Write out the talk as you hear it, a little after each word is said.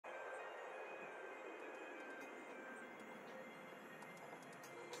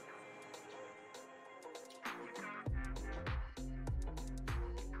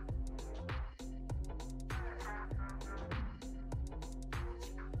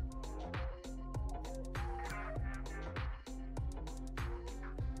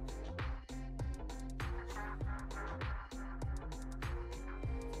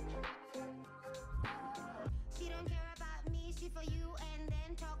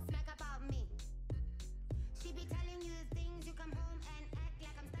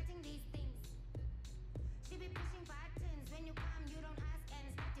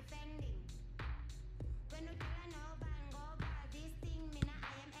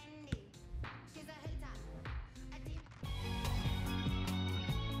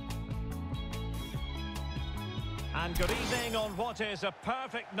And good evening on what is a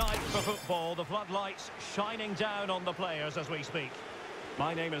perfect night for football. The floodlights shining down on the players as we speak.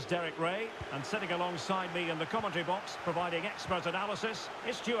 My name is Derek Ray, and sitting alongside me in the commentary box, providing expert analysis,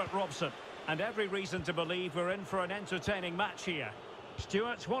 is Stuart Robson. And every reason to believe we're in for an entertaining match here.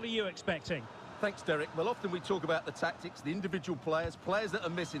 Stuart, what are you expecting? Thanks, Derek. Well, often we talk about the tactics, the individual players that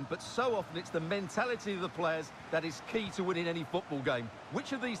are missing, but so often it's the mentality of the players that is key to winning any football game.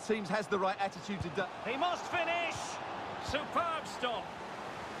 Which of these teams has the right attitude today? He must finish! Superb stop!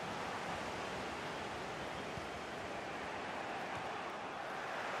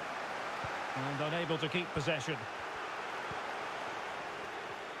 And unable to keep possession.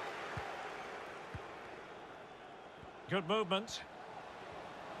 Good movement.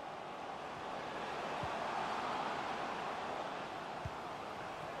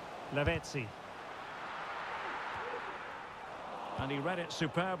 Lavezzi. And he read it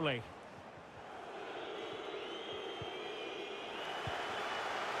superbly.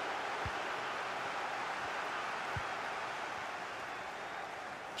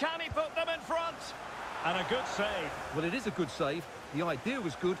 Can he put them in front? And a good save. Well, it is a good save. The idea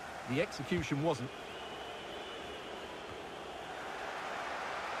was good, the execution wasn't.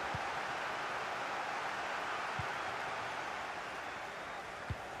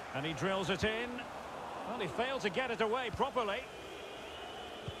 And he drills it in. Well, he failed to get it away properly.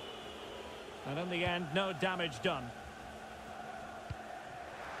 And in the end, no damage done.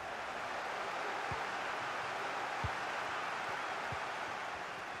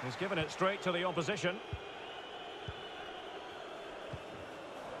 He's given it straight to the opposition.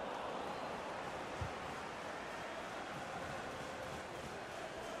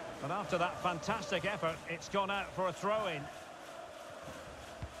 And after that fantastic effort, it's gone out for a throw-in.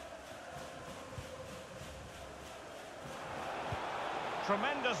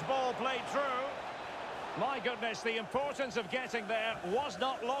 Tremendous ball played through. My goodness, the importance of getting there was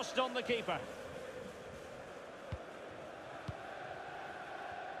not lost on the keeper.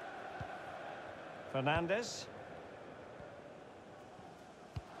 Fernandes.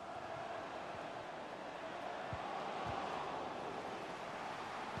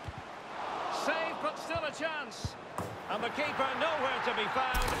 Save, but still a chance. And the keeper nowhere to be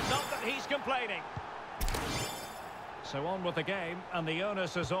found. Not that he's complaining. So on with the game, and the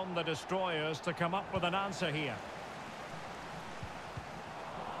onus is on the destroyers to come up with an answer here.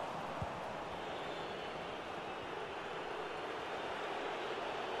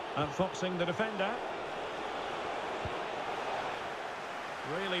 Outfoxing the defender.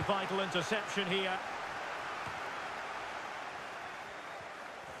 Really vital interception here.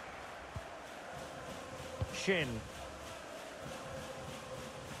 Shin.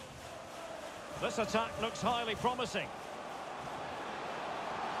 This attack looks highly promising.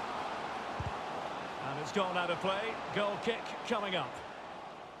 And it's gone out of play. Goal kick coming up.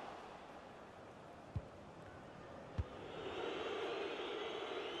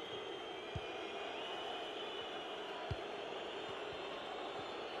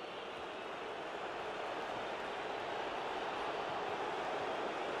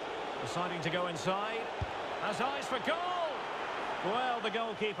 Deciding to go inside. Has eyes for goal! Well, the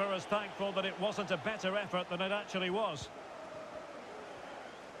goalkeeper is thankful that it wasn't a better effort than it actually was.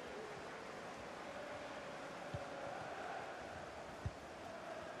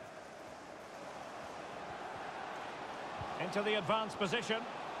 Into the advanced position.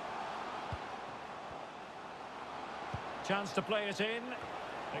 Chance to play it in.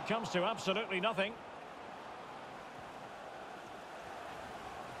 It comes to absolutely nothing.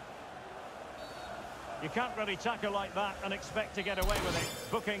 You can't really tackle like that and expect to get away with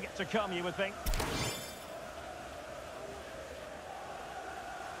it. Booking to come, you would think.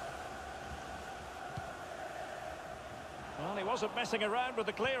 Well, he wasn't messing around with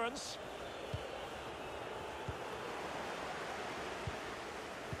the clearance.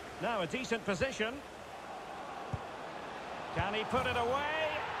 Now a decent position. Can he put it away?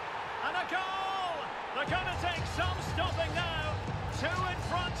 And a goal! They're going to take some stopping now. 2 in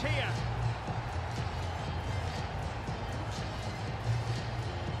front here.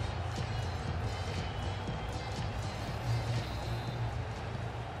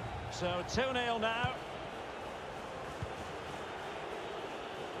 So 2-0 now.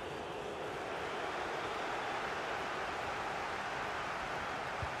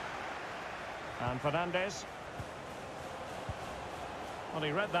 And Fernandes. Well,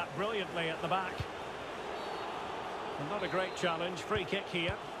 he read that brilliantly at the back. And not a great challenge. Free kick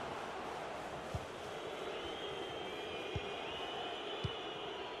here.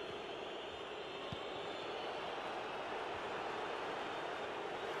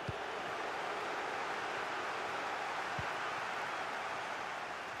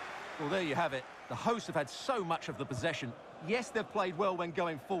 Well, there you have it. The hosts have had so much of the possession. Yes, they've played well when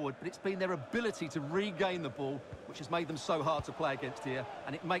going forward, but it's been their ability to regain the ball which has made them so hard to play against here,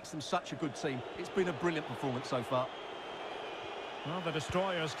 and it makes them such a good team. It's been a brilliant performance so far. Well, the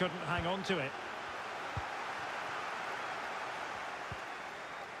destroyers couldn't hang on to it.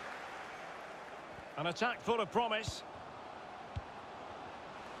 An attack full of promise.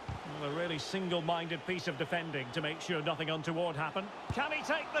 Well, a really single-minded piece of defending to make sure nothing untoward happened. Can he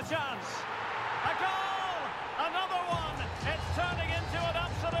take the chance? A goal! Another one! It's turning into an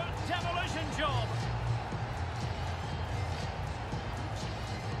absolute demolition job.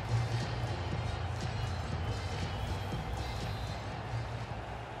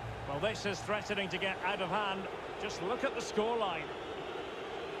 Well, this is threatening to get out of hand. Just look at the scoreline.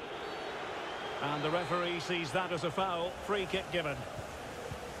 And the referee sees that as a foul. Free kick given.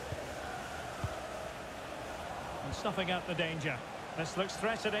 And snuffing out the danger. This looks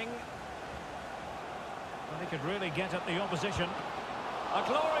threatening. Well, he could really get at the opposition. A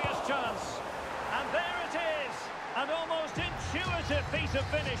glorious chance. And there it is. An almost intuitive piece of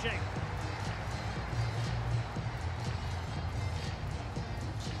finishing.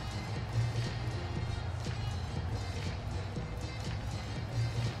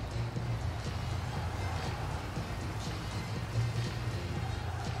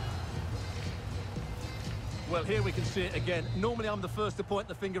 Well, here we can see it again. Normally I'm the first to point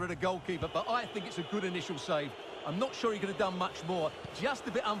the finger at a goalkeeper, but I think it's a good initial save. I'm not sure he could have done much more. Just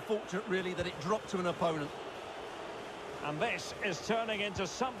a bit unfortunate, really, that it dropped to an opponent. And this is turning into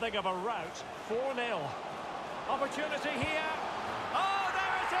something of a rout. 4-0. Opportunity here. Oh,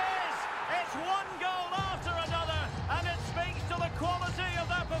 there it is! It's one